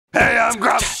Hey, I'm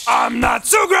Grumps. I'm not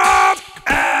so Grump,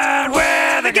 and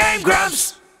we're the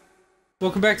GameGrumps.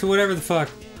 Welcome back to whatever the fuck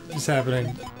is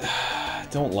happening.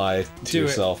 Don't lie to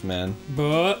yourself, man.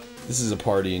 But this is a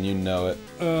party and you know it.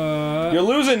 You're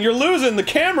losing, the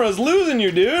camera's losing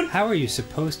you, dude! How are you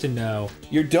supposed to know?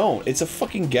 You don't. It's a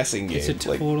fucking guessing game. It's a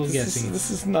total guessing game.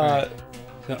 This is not... Right.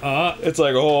 It's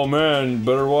like, oh man,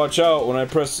 better watch out when I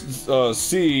press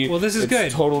C. Well, this is good.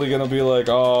 It's totally gonna be like,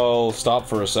 oh, I'll stop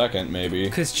for a second, maybe.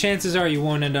 Because chances are you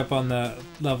won't end up on the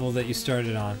level that you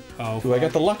started on. Oh, ooh, I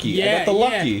got the lucky. Yeah, I got the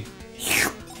lucky.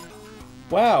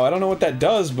 Wow, I don't know what that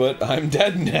does, but I'm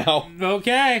dead now.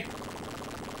 Okay.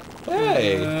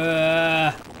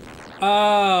 Hey.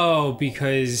 Oh,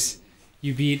 because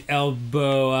you beat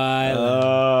Elbow Island.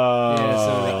 Yeah,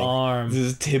 so the arm. This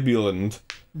is Tibuland.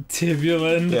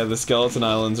 Tibuland. Yeah, the skeleton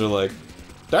islands are like,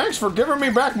 thanks for giving me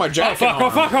back my jacket. Oh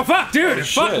fuck, dude! Oh,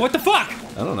 fuck, what the fuck?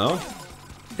 I don't know.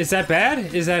 Is that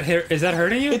bad? Is that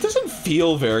hurting you? It doesn't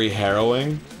feel very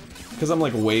harrowing, because I'm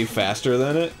like way faster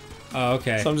than it. Oh,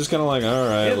 okay. So I'm just kind of like,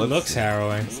 alright, it looks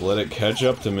harrowing. Let's let it catch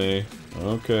up to me.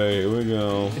 Okay, here we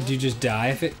go. Do you just die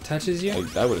if it touches you?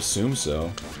 I would assume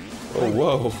so. Oh,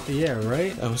 whoa. Yeah,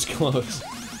 right? That was close.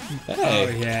 Hey. Oh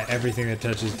yeah, everything that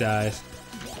touches dies.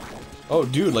 Oh,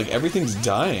 dude, like, everything's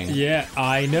dying. Yeah,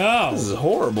 I know! This is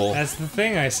horrible. That's the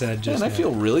thing I said just now. I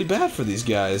feel really bad for these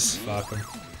guys. Fuck them.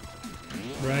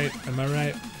 Right? Am I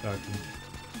right? Fuck them.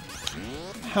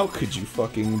 How could you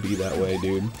fucking be that way,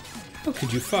 dude? How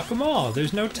could you fuck them all?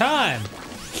 There's no time!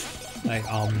 Like,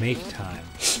 I'll make time.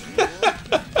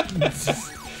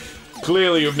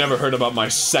 Clearly you've never heard about my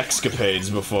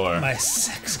sexcapades before. My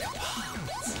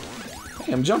sexcapades.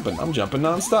 Hey, I'm jumping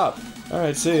non-stop.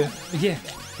 Alright, see ya. Yeah.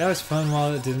 That was fun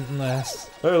while it didn't last.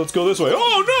 Hey, let's go this way. Oh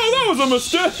no, that was a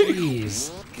mistake!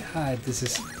 Jeez. God, this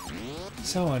is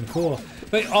so uncool.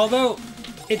 But although,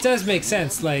 it does make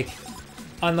sense, like,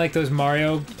 on like those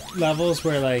Mario levels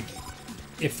where like,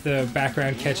 if the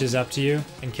background catches up to you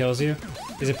and kills you,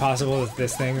 is it possible that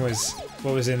this thing was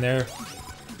what was in there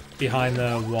behind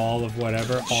the wall of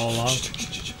whatever all along?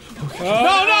 Okay.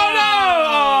 No!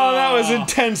 Oh, that was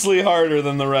intensely harder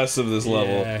than the rest of this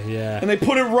level. Yeah, yeah. And they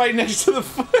put it right next to the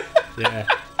Yeah.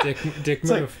 Dick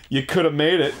move. Like, you could have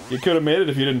made it. You could have made it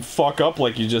if you didn't fuck up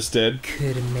like you just did.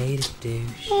 Could have made it,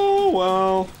 douche. Oh,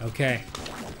 well. Okay.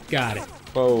 Got it.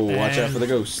 Oh, watch out for the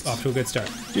ghosts. Off to a good start.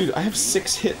 Dude, I have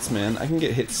 6 hits, man. I can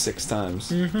get hit 6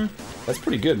 times. Mm-hmm. That's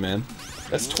pretty good, man.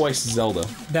 That's twice Zelda.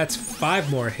 That's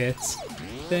 5 more hits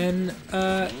than,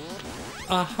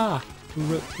 Aha, who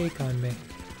wrote Take on Me.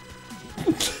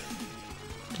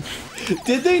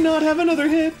 Did they not have another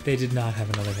hit? They did not have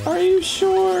another hit. Are you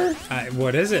sure?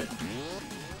 What is it?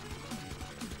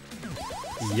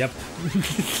 Yep.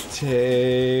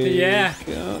 Take... Yeah.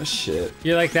 Oh, shit.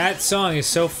 You're like, that song is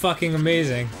so fucking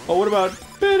amazing. Oh, what about...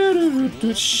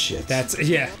 Shit. That's,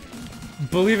 yeah.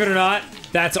 Believe it or not,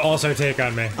 that's also Take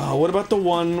on Me. Oh, what about the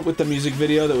one with the music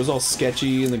video that was all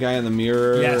sketchy and the guy in the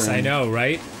mirror? Yes, I know,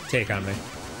 right? Take on Me.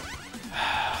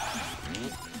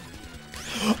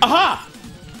 Aha!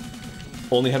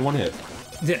 Only had 1 hit.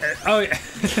 Oh, yeah.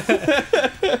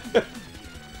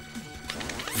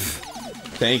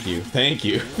 Thank you. Thank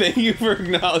you for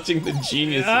acknowledging the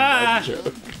genius of that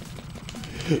joke.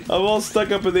 I'm all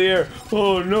stuck up in the air.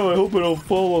 Oh no, I hope I don't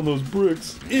fall on those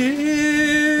bricks.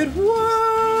 It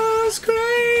was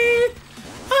great.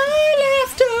 I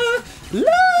left a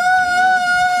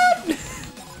lot.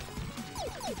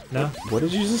 No? What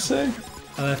did you just say?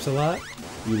 I laughed a lot.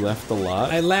 You left a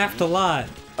lot? I laughed a lot.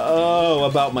 Oh,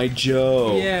 about my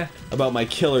Joe. Yeah. About my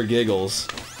killer giggles.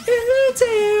 It's a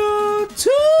tale or two.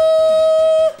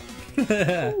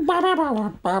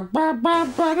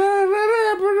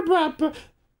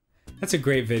 That's a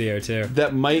great video too.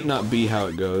 That might not be how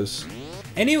it goes.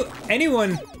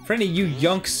 Anyone, for any of you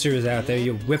youngsters out there,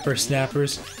 you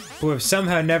whippersnappers, who have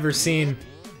somehow never seen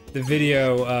the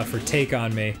video for Take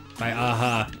on Me by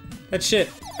Aha, that shit,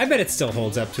 I bet it still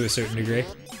holds up to a certain degree.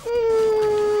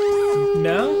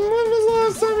 No? When was the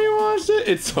last time you watched it?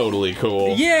 It's totally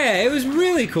cool. Yeah, it was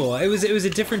really cool. It was a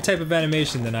different type of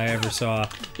animation than I ever saw.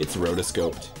 It's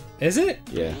rotoscoped. Is it?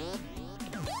 Yeah.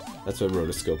 That's what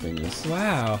rotoscoping is.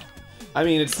 Wow. I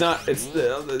mean, it's not,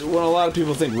 when a lot of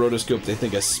people think rotoscope, they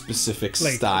think a specific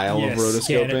style of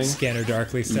rotoscoping. Scanner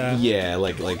darkly style. Yeah,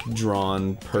 like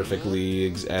drawn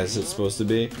perfectly as it's supposed to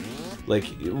be. Like,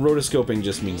 rotoscoping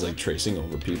just means, like, tracing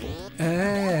over people.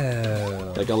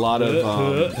 Oh. Like, a lot of,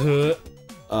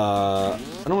 I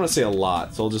don't want to say a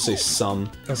lot, so I'll just say some.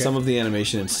 Okay. Some of the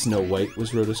animation in Snow White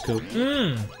was rotoscoped.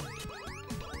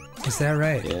 Is that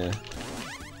right? Yeah.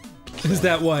 Is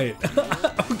that white?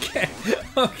 Okay.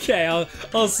 Okay,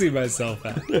 I'll see myself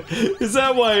out. Is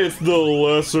that why it's the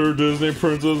lesser Disney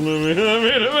princess movie?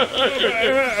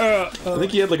 I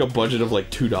think he had like a budget of like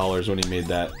 $2 when he made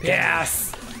that.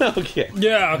 Yes. Okay.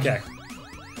 Yeah. Okay.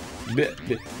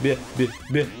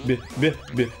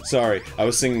 Sorry, I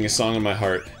was singing a song in my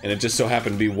heart, and it just so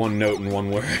happened to be one note and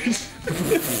one word.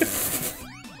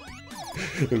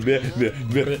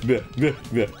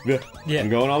 Yeah. I'm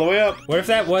going all the way up. What if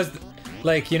that was,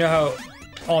 like, you know how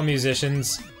all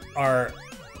musicians are,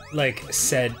 like,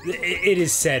 said, it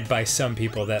is said by some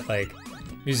people that, like,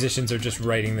 musicians are just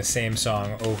writing the same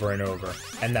song over and over,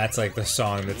 and that's, like, the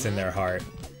song that's in their heart.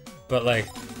 But, like,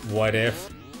 what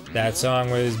if that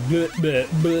song was bleh, bleh,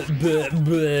 bleh, bleh,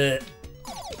 bleh.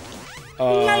 La,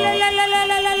 la, la, la, la,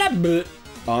 la, la, bleh.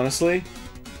 Honestly,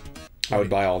 I would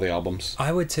buy all the albums.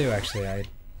 I would too, actually. I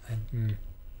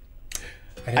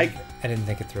didn't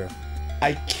think it through.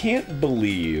 I can't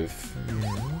believe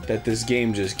that this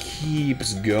game just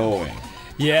keeps going.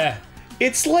 Yeah.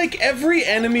 It's like every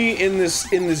enemy in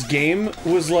this game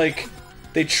was like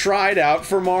they tried out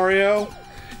for Mario.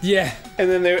 Yeah. And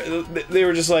then they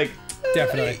were just like,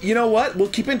 definitely. You know what? We'll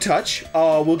keep in touch.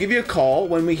 We'll give you a call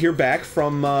when we hear back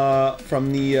from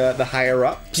the higher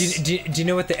ups. Do you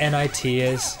know what the NIT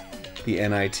is? The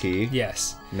NIT?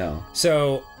 Yes. No.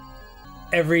 So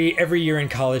every year in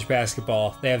college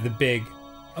basketball, they have the big.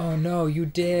 Oh no, you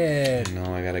did.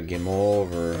 No, I gotta game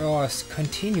over. Oh, it's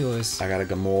continuous. I gotta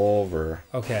game over.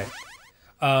 Okay.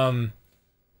 So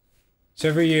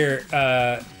every year,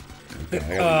 oh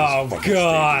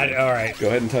God! All right. Go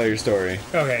ahead and tell your story.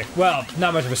 Okay. Well,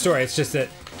 not much of a story. It's just that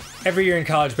every year in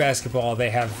college basketball, they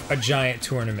have a giant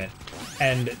tournament,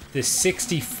 and the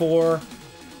 64,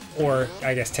 or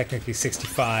I guess technically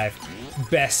 65,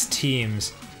 best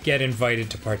teams get invited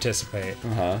to participate.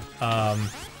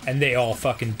 And they all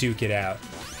fucking duke it out,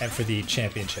 and for the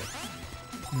championship.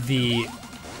 The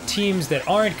teams that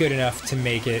aren't good enough to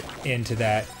make it into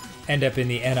that end up in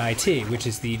the NIT, which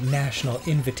is the National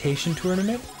Invitation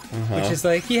Tournament, which is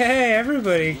like, yay,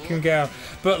 everybody can go.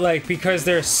 But like, because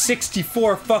there's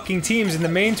 64 fucking teams in the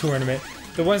main tournament,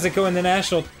 the ones that go in the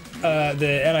national, the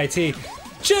NIT,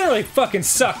 generally fucking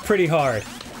suck pretty hard.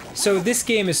 So this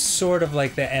game is sort of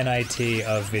like the NIT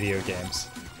of video games.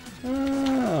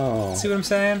 Oh. See what I'm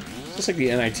saying? Just like the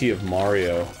NIT of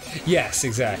Mario. Yes,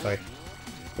 exactly.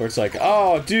 Where it's like,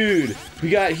 oh, dude,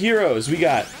 we got heroes. We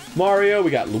got Mario,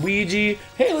 we got Luigi.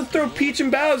 Hey, let's throw Peach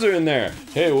and Bowser in there.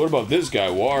 Hey, what about this guy,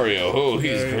 Wario? Oh,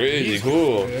 he's crazy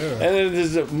cool. Yeah. And then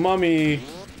there's a Mummy.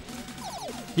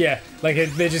 Yeah, like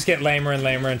they just get lamer and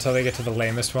lamer until they get to the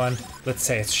lamest one. Let's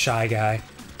say it's Shy Guy,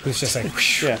 who's just like,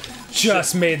 Yeah.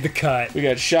 just made the cut. We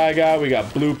got Shy Guy, we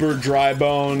got Blooper, Dry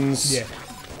Bones. Yeah.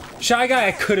 Shy Guy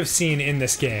I could have seen in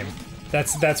this game.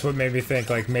 That's what made me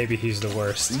think, like, maybe he's the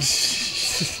worst.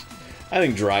 I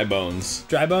think Dry Bones.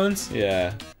 Dry Bones?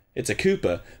 Yeah. It's a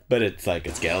Koopa, but it's like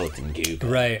a skeleton Koopa.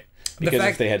 Right. Because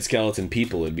if they had skeleton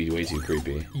people, it'd be way too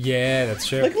creepy. Yeah, that's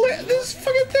true. Like, this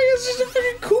fucking thing is just a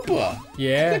fucking Koopa.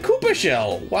 Yeah. The Koopa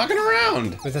shell, walking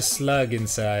around. With a slug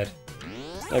inside.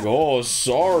 Like, oh,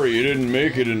 sorry you didn't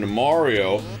make it into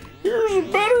Mario. Here's a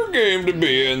better game to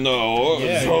be in, though.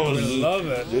 Yeah, So, I love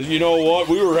it. you know what?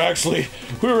 We were actually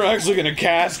gonna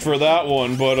cast for that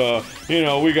one, but you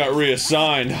know, we got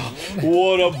reassigned.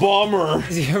 What a bummer.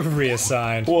 You're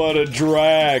reassigned. What a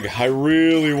drag. I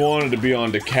really wanted to be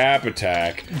on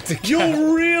DecapAttack.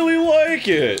 You'll really like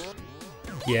it.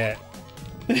 Yeah.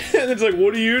 And it's like,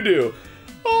 what do?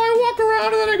 Oh, I walk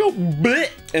around and then I go bleh,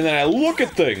 and then I look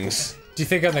at things. Do you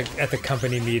think at the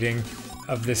company meeting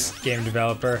of this game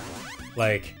developer,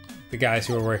 like, the guys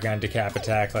who were working on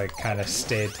DecapAttack, like, kind of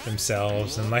stayed to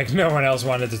themselves, and, like, no one else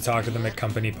wanted to talk to them at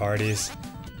company parties?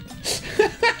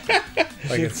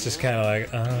 Like, it's just kind of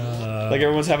like, Like,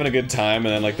 everyone's having a good time,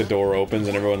 and then, like, the door opens,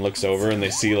 and everyone looks over, and they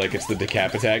see, like, it's the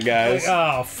DecapAttack guys. like,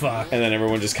 oh, fuck. And then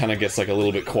everyone just kind of gets, like, a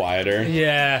little bit quieter.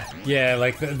 Yeah,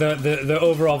 like, the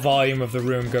overall volume of the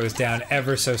room goes down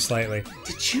ever so slightly.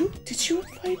 Did you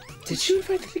invite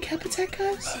the DecapAttack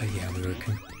guys? Oh, yeah, we were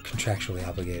contractually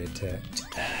obligated to...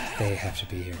 They have to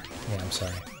be here. Yeah, I'm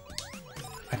sorry.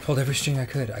 I pulled every string I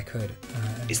could.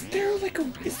 Is there like a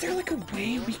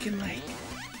way we can, like...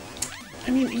 I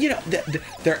mean, you know,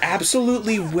 they're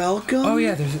absolutely welcome. Oh,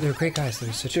 yeah, they're great guys.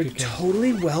 They're such good guys.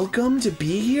 Totally welcome to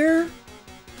be here.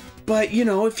 But, you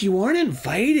know, if you aren't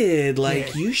invited,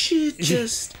 like, you should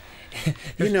just...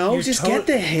 You know, just get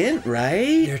the hint,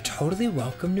 right? They're totally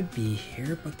welcome to be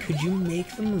here, but could you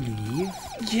make them leave?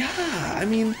 Yeah, I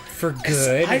mean... For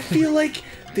good? I feel like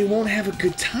they won't have a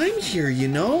good time here, you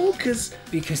know? Because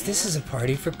this is a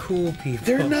party for cool people.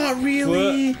 they're not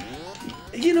really...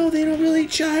 you know, they don't really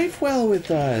jive well with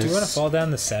us. Do you want to fall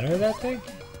down the center of that thing?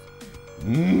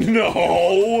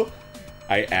 No!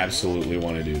 I absolutely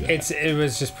want to do that. It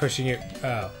was just pushing you.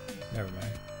 Oh, never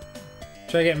mind.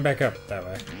 Try getting back up that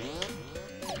way.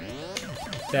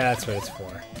 That's what it's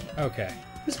for. Okay.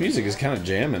 This music is kind of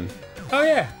jamming. Oh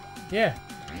yeah, yeah.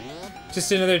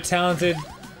 Just another talented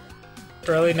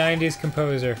early '90s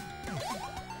composer.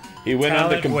 He went on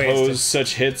to Talent compose wasted.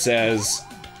 such hits as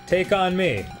 "Take on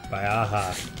Me" by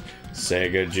Aha.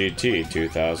 Sega GT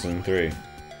 2003.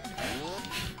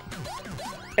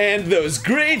 And those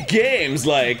great games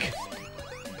like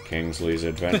Kingsley's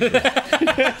Adventure.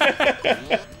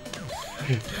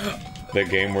 The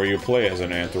game where you play as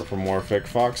an anthropomorphic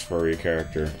fox furry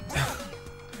character.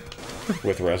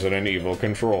 With Resident Evil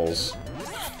controls.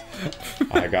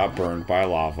 I got burned by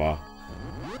lava.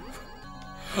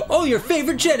 Oh, your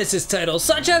favorite Genesis titles,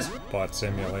 such as Butt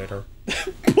Simulator.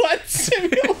 Butt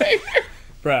Simulator?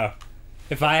 Bro,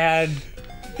 if I had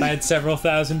several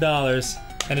 $1,000s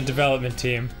and a development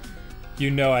team,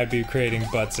 you know I'd be creating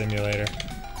Butt Simulator.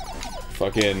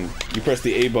 Fucking, you press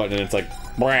the A button and it's like,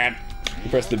 Brad. You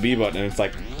press the B button and it's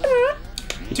like,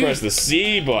 you press the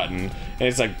C button and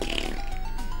it's like,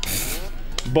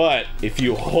 but if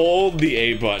you hold the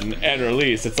A button and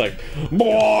release, it's like,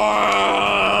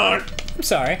 I'm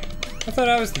sorry. I thought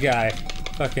I was the guy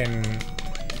fucking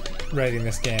writing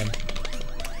this game.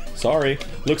 sorry,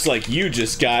 looks like you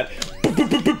just got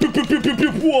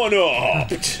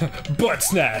one-upped. Butt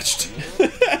snatched.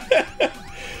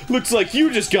 Looks like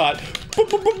you just got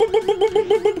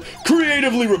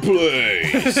creatively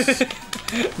replaced.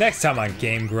 Next time on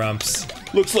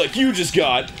GameGrumps. Looks like you just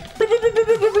got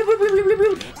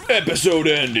episode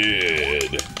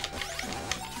ended.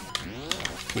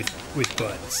 With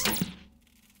butts.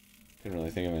 Couldn't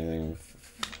really think of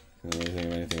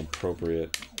anything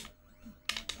appropriate.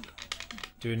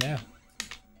 Do it now.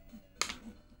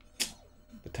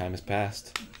 The time has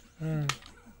passed.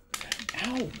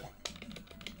 Ow!